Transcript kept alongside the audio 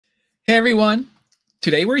Hey everyone!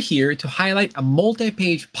 Today we're here to highlight a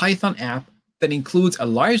multi-page Python app that includes a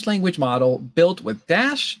large language model built with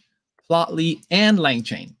Dash, Plotly, and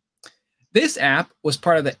LangChain. This app was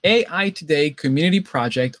part of the AI Today community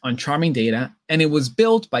project on charming data, and it was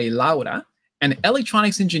built by Laura, an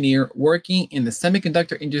electronics engineer working in the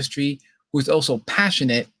semiconductor industry who's also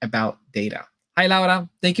passionate about data. Hi Laura,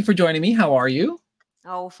 thank you for joining me. How are you?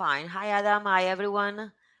 Oh, fine. Hi, Adam. Hi,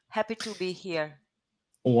 everyone. Happy to be here.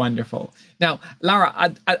 Wonderful. Now, Laura,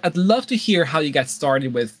 I'd love to hear how you got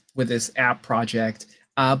started with this app project.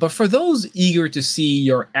 But for those eager to see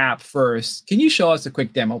your app first, can you show us a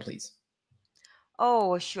quick demo, please?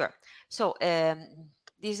 Oh, sure. So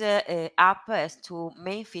this app has two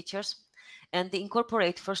main features, and they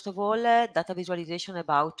incorporate, first of all, data visualization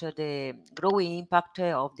about the growing impact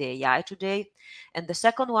of the AI today. And the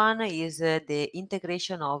second one is the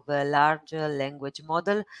integration of a large language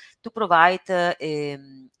model to provide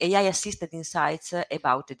AI-assisted insights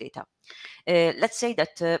about the data. Let's say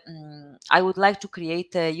that I would like to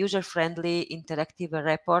create a user-friendly interactive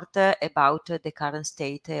report about the current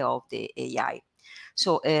state of the AI.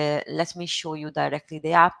 So let me show you directly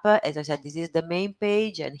the app. As I said, this is the main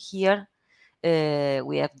page, and here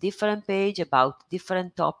we have different page about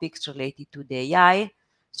different topics related to the AI.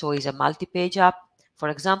 So it's a multi-page app. For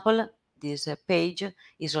example, this page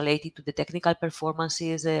is related to the technical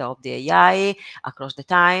performances of the AI across the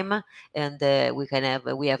time, and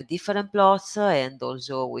we have different plots, and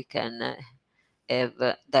also we can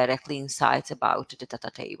have directly insights about the data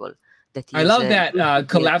table. That I is love that yeah,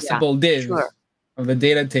 collapsible div sure. of the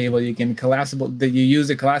data table. You can that you use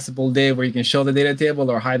a collapsible div where you can show the data table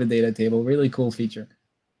or hide the data table. Really cool feature.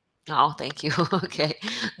 Oh, thank you. Okay.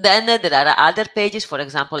 Then there are other pages. For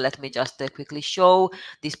example, let me just quickly show.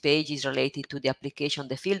 This page is related to the application,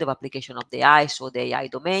 the field of application of the AI, so the AI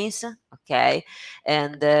domains. Okay.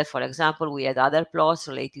 And for example, we had other plots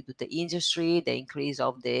related to the industry, the increase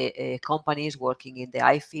of the companies working in the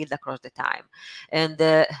AI field across the time. And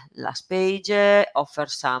last page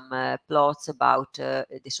offers some plots about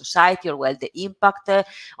the society, or well, the impact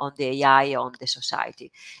on the AI on the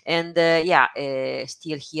society. And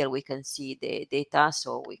still here we can see the data,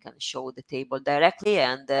 so we can show the table directly.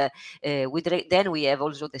 And then we have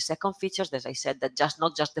also the second features, as I said, that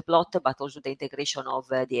not just the plot, but also the integration of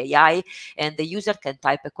the AI. And the user can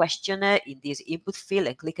type a question in this input field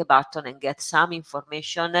and click a button and get some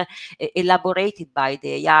information elaborated by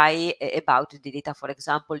the AI about the data, for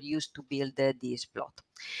example, used to build this plot.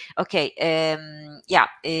 Okay,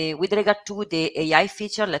 with regard to the AI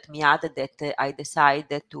feature, let me add that I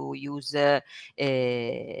decided to use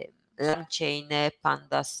LangChain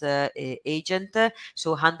Pandas Agent.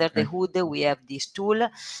 So under the hood, we have this tool.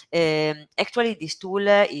 Actually, this tool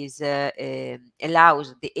is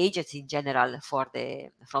allows the agents in general from the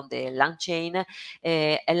LangChain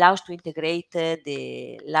allows to integrate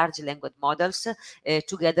the large language models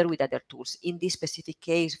together with other tools. In this specific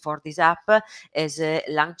case, for this app, as a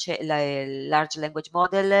large language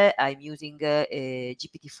model, I'm using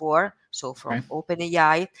GPT-4, so from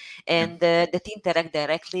OpenAI, and that interact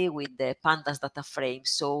directly with the Pandas data frame,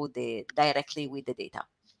 so directly with the data.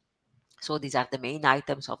 So these are the main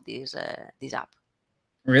items of this app.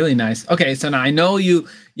 Really nice. Okay, so now I know you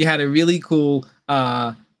had a really cool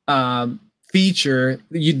feature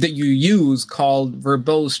that you use called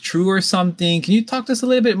verbose true or something. Can you talk to us a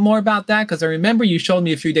little bit more about that? Because I remember you showed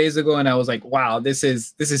me a few days ago, and I was like, wow, this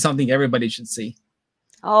is something everybody should see.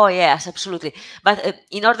 Oh yes, absolutely. But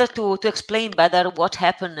in order to explain better what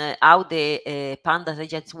happened, how the Pandas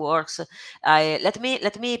agent works, let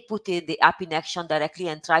me put the app in action directly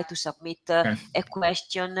and try to submit a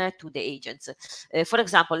question to the agents. For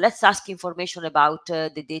example, let's ask information about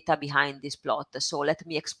the data behind this plot. So let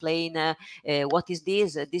me explain what is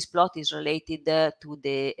this. This plot is related to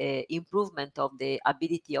the improvement of the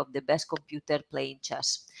ability of the best computer playing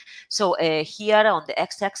chess. So here on the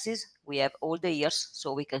x-axis, we have all the years,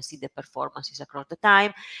 so we can see the performances across the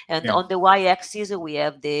time. And on the y-axis, we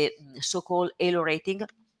have the so-called Elo rating.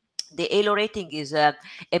 The Elo rating is a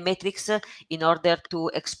matrix in order to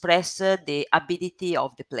express the ability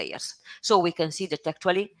of the players. So we can see that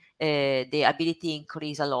actually the ability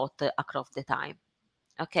increase a lot across the time.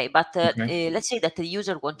 Okay, but let's say that the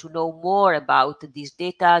user want to know more about this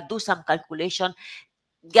data, do some calculation,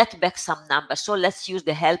 get back some numbers. So let's use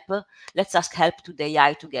the help. Let's ask help to the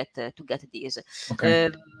AI to get these.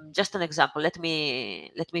 Just an example. Let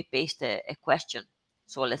me paste a question.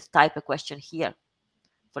 So let's type a question here.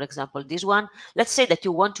 For example, this one. Let's say that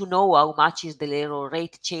you want to know how much is the error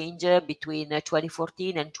rate change between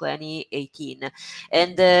 2014 and 2018.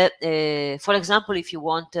 And for example, if you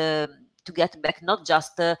want to get back not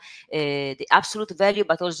just the absolute value,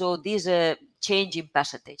 but also this change in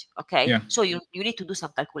percentage. Okay, Yeah. so you need to do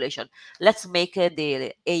some calculation. Let's make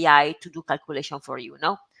the AI to do calculation for you.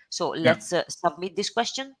 No, so let's submit this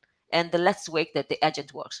question, and let's wait that the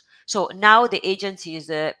agent works. So now the agent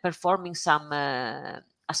is performing some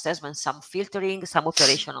assessment, some filtering, some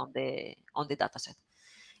operation on the dataset.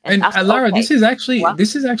 And after, Laura, okay, this is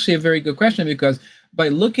actually a very good question, because by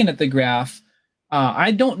looking at the graph,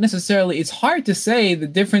 I don't necessarily. It's hard to say the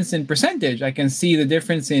difference in percentage. I can see the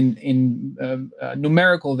difference in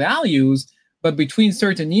numerical values, but between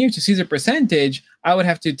certain years to see the percentage, I would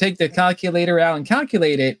have to take the calculator out and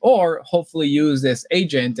calculate it, or hopefully use this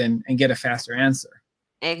agent and get a faster answer.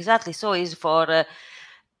 Exactly. So it's for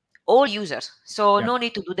all users. So Yeah. no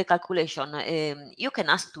need to do the calculation. You can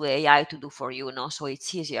ask to AI to do for you, no? So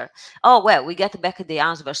it's easier. Oh, well, we get back the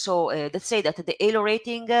answer. So let's say that the Halo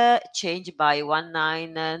rating changed by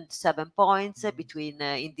 197 points between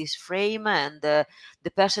in this frame, and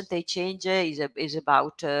the percentage change is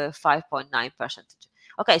about 5.9%.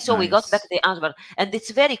 Okay, so we got back Nice. the answer, and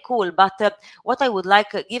it's very cool. But what I would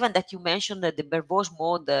like, given that you mentioned the verbose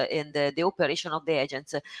mode and the operation of the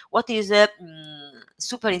agents, what is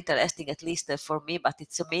super interesting, at least for me, but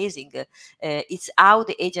it's amazing. It's how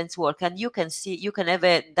the agents work, and you can see, you can have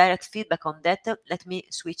a direct feedback on that. Let me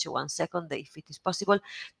switch 1 second, if it is possible,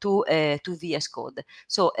 to VS Code.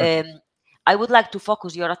 So I would like to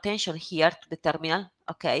focus your attention here to the terminal,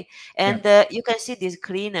 okay? And you can see this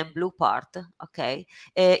green and blue part, okay?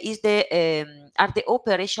 Are the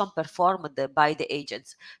operation performed by the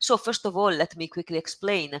agents. So first of all, let me quickly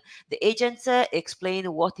explain. The agents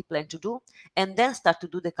explain what he plans to do, and then start to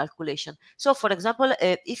do the calculation. So for example,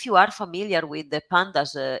 if you are familiar with the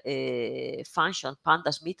pandas function,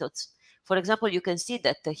 pandas methods, for example, you can see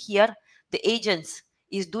that here the agents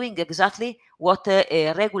is doing exactly what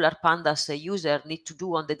a regular pandas user need to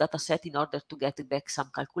do on the dataset in order to get back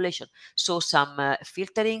some calculation. So some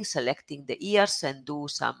filtering, selecting the ears, and do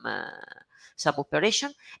some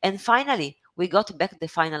operation. And finally, we got back the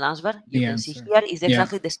final answer. You can see here is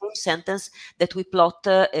exactly the same sentence that we plot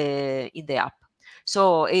in the app.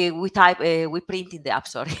 So we print in the app,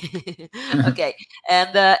 sorry. Okay,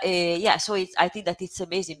 and yeah, so I think that it's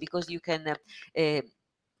amazing, because you can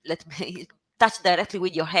let me touch directly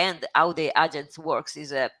with your hand how the agent works.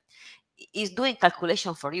 Is doing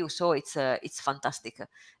calculation for you, so it's fantastic.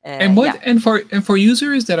 And for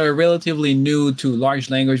users that are relatively new to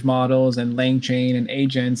large language models and LangChain and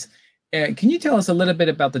agents, can you tell us a little bit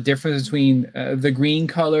about the difference between the green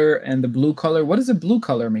color and the blue color? What does the blue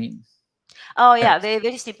color mean? Oh yeah,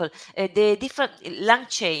 very simple. The different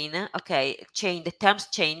LangChain, okay, chain. The terms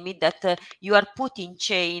chain mean that you are putting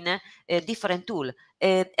chain a different tool.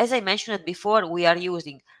 As I mentioned before, we are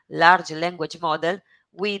using large language model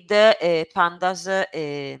with pandas.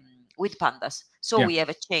 With pandas, so we have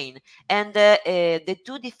a chain, and the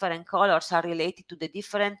two different colors are related to the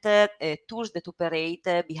different tools that operate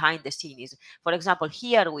behind the scenes. For example,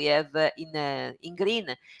 here we have in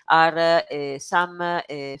green are some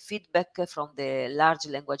feedback from the large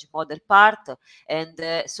language model part,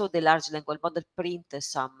 and so the large language model print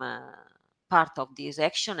some part of this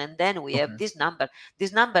action, and then we have this number.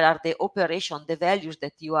 This number are the operation, the values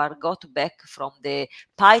that you are got back from the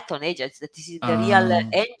Python agents. That is the real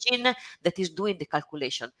engine that is doing the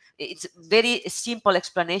calculation. It's very simple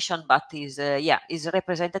explanation, but is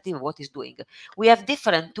representative of what is doing. We have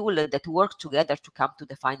different tools that work together to come to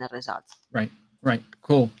the final results. Right.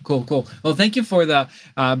 Cool. Well, thank you for the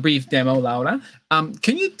brief demo, Laura.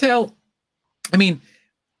 Can you tell? I mean,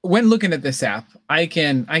 when looking at this app, I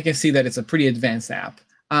can see that it's a pretty advanced app.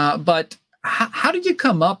 But how did you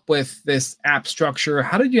come up with this app structure?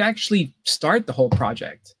 How did you actually start the whole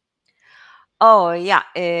project? Oh yeah.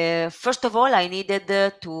 First of all, I needed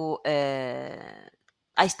to.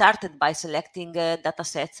 I started by selecting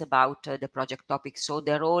datasets about the project topic, so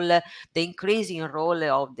the role, the increasing role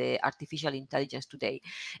of the artificial intelligence today.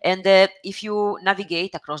 And if you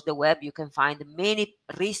navigate across the web, you can find many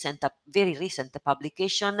very recent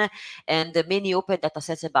publication and many open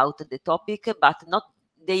datasets about the topic, but not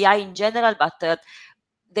the AI in general, but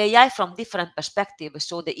the AI from different perspectives,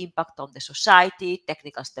 so the impact on the society,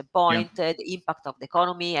 technical standpoint, the impact of the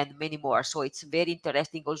economy, and many more. So it's very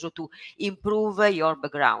interesting also to improve your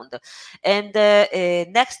background. And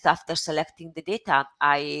next, after selecting the data,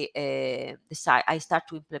 I start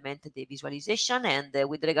to implement the visualization. And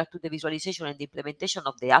with regard to the visualization and the implementation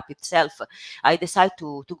of the app itself, I decide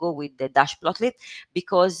to go with the Dashplotly,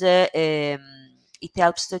 because it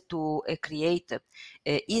helps to create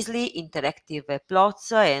easily interactive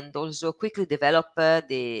plots and also quickly develop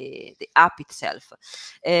the app itself.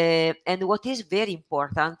 And what is very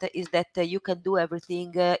important is that you can do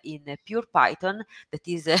everything in pure Python. That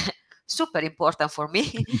is super important for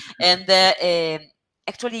me. And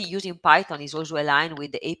actually using Python is also aligned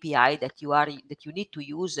with the API that you need to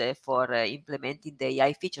use for implementing the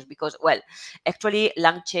AI features, because, well, actually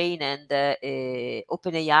LangChain and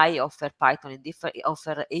OpenAI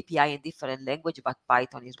offer API in different language, but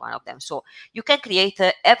Python is one of them. So you can create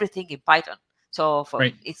everything in Python. So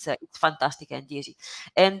Right. it's fantastic and easy.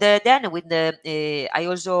 And then with the I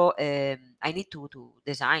also I need to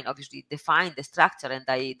obviously define the structure, and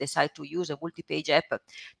I decide to use a multi-page app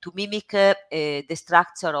to mimic the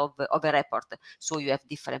structure of a report. So you have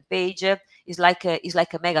different page. It's like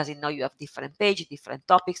a magazine. Now you have different page, different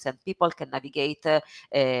topics, and people can navigate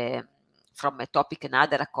from a topic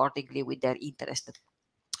another accordingly with their interest.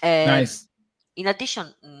 Nice. In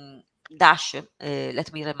addition, Dash,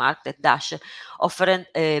 let me remark that Dash offers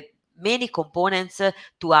many components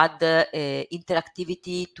to add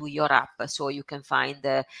interactivity to your app. So you can find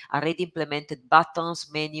already implemented buttons,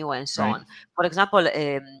 menu, and so Right. on. For example,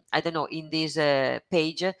 I don't know, in this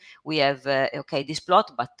page, we have, okay, this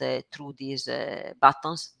plot, but through these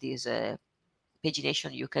buttons, these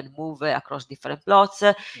pagination, you can move across different plots.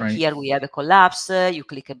 Right. Here we have a collapse. You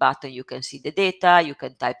click a button, you can see the data. You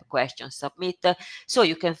can type a question, submit. So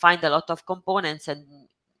you can find a lot of components and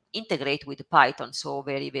integrate with Python. So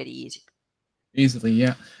very, very easy. Easily,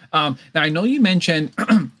 yeah. Now I know you mentioned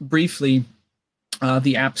briefly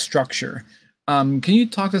the app structure. Can you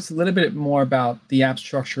talk to us a little bit more about the app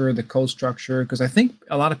structure, the code structure? Because I think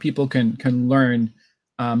a lot of people can learn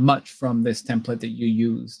much from this template that you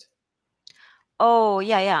used. Oh,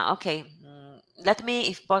 yeah, okay. Let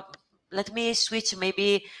me switch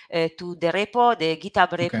maybe to the repo. The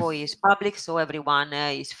GitHub Okay. repo is public, so everyone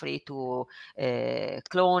is free to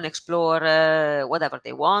clone, explore, whatever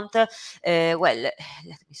they want. Well,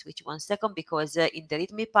 let me switch 1 second, because in the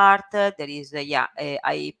README part there is,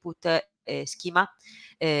 I put a schema,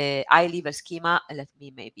 high level schema. Let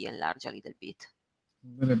me maybe enlarge a little bit.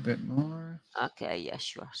 A little bit more. Okay, yeah,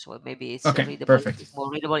 sure. So maybe it's Okay, readable, perfect. it's more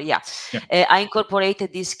readable. Yeah. Yeah. I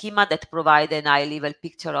incorporated this schema that provide an high level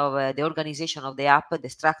picture of the organization of the app, the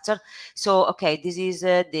structure. So, okay, this is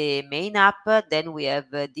the main app. Then we have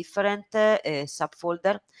different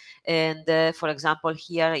subfolder. And for example,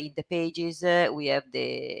 here in the pages, we have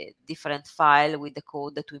the different file with the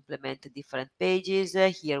code to implement the different pages.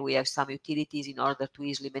 Here we have some utilities in order to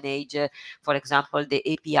easily manage, for example, the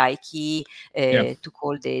API key Yeah. to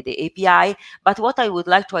call the API. But what I would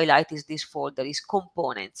like to highlight is this folder, is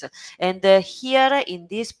components. And here in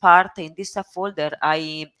this part, in this subfolder,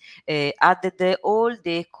 I added all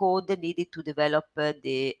the code needed to develop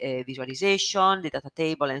the visualization, the data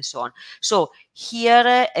table, and so on. So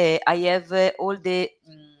here I have all the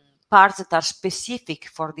parts that are specific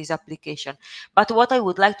for this application. But what I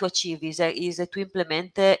would like to achieve is to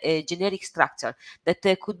implement a generic structure that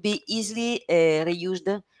could be easily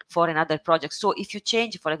reused for another project. So if you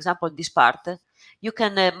change, for example, this part, you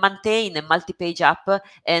can maintain a multi-page app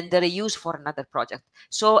and reuse for another project.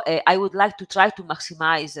 So I would like to try to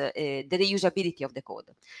maximize the reusability of the code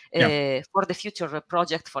for the future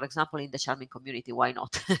project, for example, in the Charming community. Why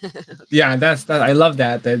not? Yeah, that's that. I love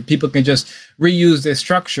that people can just reuse this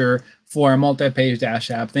structure for a multi-page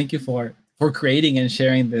Dash app. Thank you for creating and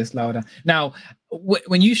sharing this, Laura. Now,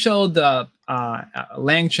 when you showed the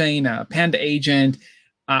LangChain Panda agent,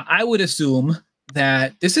 I would assume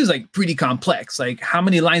that this is like pretty complex. Like, how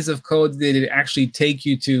many lines of code did it actually take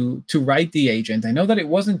you to write the agent? I know that it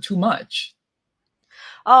wasn't too much.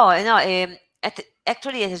 Oh, no,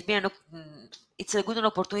 actually, it has been it's a good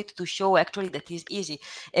opportunity to show actually that is easy.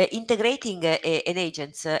 Integrating an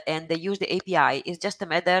agent and use the API is just a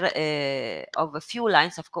matter of a few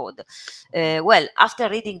lines of code. Well, after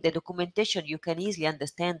reading the documentation, you can easily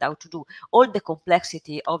understand how to do all the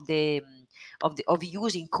complexity of the of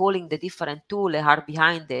using calling the different tool are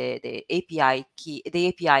behind the API key, the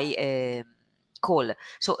API call.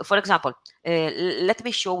 So, for example, let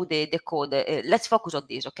me show the code. Let's focus on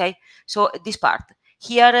this, okay? So this part.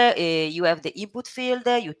 Here you have the input field,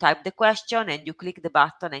 you type the question and you click the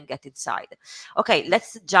button and get inside. Okay,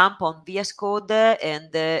 let's jump on VS Code and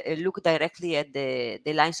look directly at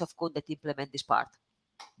the lines of code that implement this part.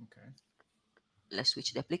 Okay. Let's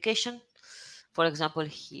switch the application. For example,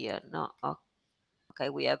 here, no, okay, Okay,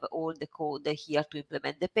 we have all the code here to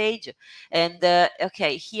implement the page. And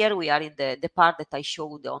okay, here we are in the part that I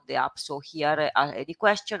showed on the app. So here, any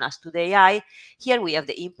question, ask to the AI. Here we have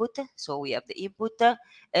the input. So we have the input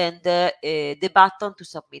and the button to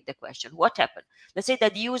submit the question. What happened? Let's say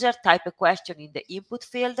that the user type a question in the input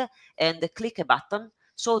field and click a button.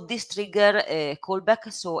 So this trigger a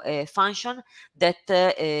callback, so a function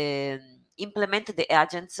that implement the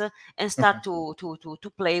agents and start to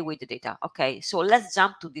play with the data. Okay, so let's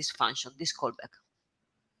jump to this function, this callback.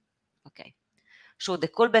 Okay. So the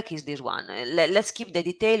callback is this one. Let's keep the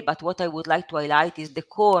detail, but what I would like to highlight is the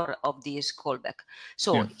core of this callback.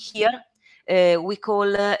 So here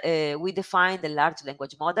we define the large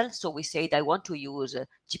language model. So we said I want to use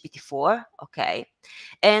GPT-4, okay,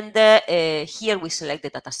 and here we select the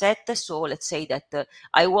data set. So let's say that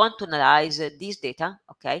I want to analyze this data,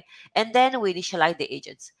 okay, and then we initialize the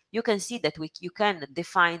agents. You can see that you can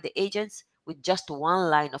define the agents with just one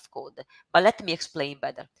line of code. But let me explain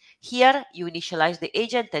better. Here, you initialize the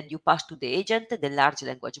agent and you pass to the agent the large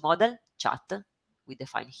language model, chat, we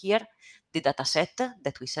define here, the dataset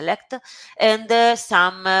that we select, and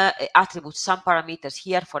some attributes, some parameters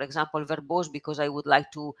here, for example, verbose, because I would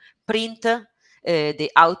like to print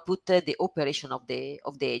the output, the operation of the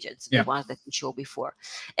agents, the ones that we showed before.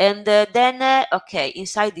 And then, okay,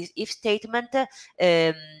 inside this if statement,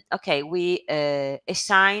 okay, we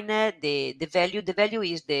assign the value. The value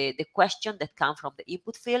is the question that comes from the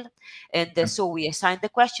input field. And so we assign the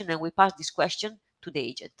question and we pass this question to the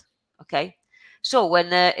agent. Okay. So when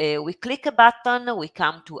we click a button, we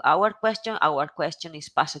come to our question. Our question is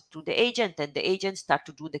passed to the agent, and the agent start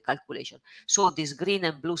to do the calculation. So this green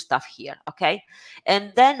and blue stuff here, okay?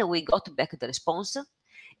 And then we got back the response.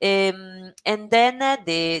 And then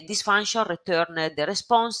this function return the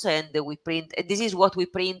response, and we print. This is what we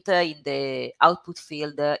print in the output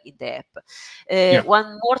field in the app.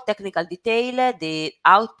 One more technical detail: the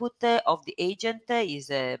output of the agent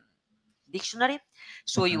is dictionary.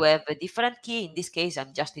 So you have a different key. In this case,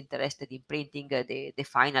 I'm just interested in printing the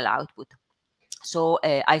final output. So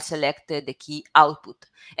I select the key output,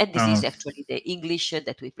 and this is actually the English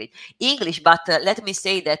that we print. English, but let me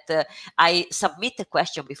say that I submit a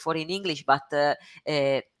question before in English, but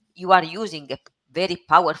you are using a very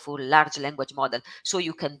powerful large language model, so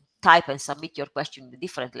you can type and submit your question in a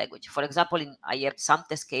different language. For example, I have some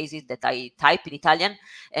test cases that I type in Italian,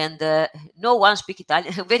 and no one speaks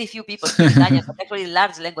Italian. Very few people speak Italian, but actually,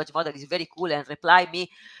 large language model is very cool and reply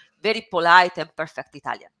me very polite and perfect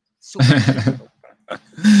Italian. Super.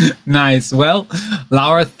 Nice. Well,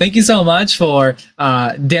 Laura, thank you so much for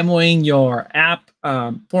demoing your app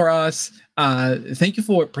for us. Thank you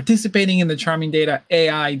for participating in the Charming Data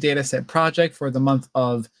AI dataset project for the month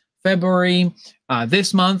of February.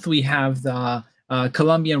 This month, we have the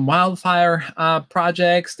Colombian wildfire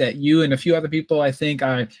projects that you and a few other people, I think,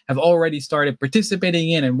 have already started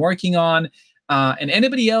participating in and working on. And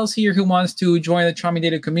anybody else here who wants to join the Charming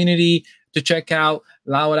Data community to check out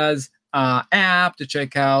Laura's app, to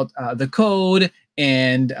check out the code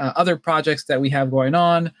and other projects that we have going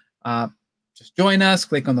on, just join us,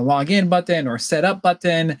 click on the login button or setup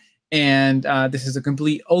button. And this is a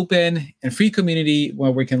complete open and free community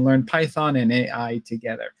where we can learn Python and AI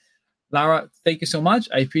together. Laura, thank you so much.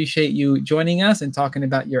 I appreciate you joining us and talking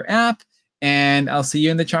about your app. And I'll see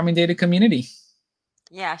you in the Charming Data community.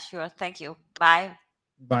 Yeah, sure. Thank you. Bye.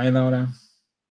 Bye, Laura.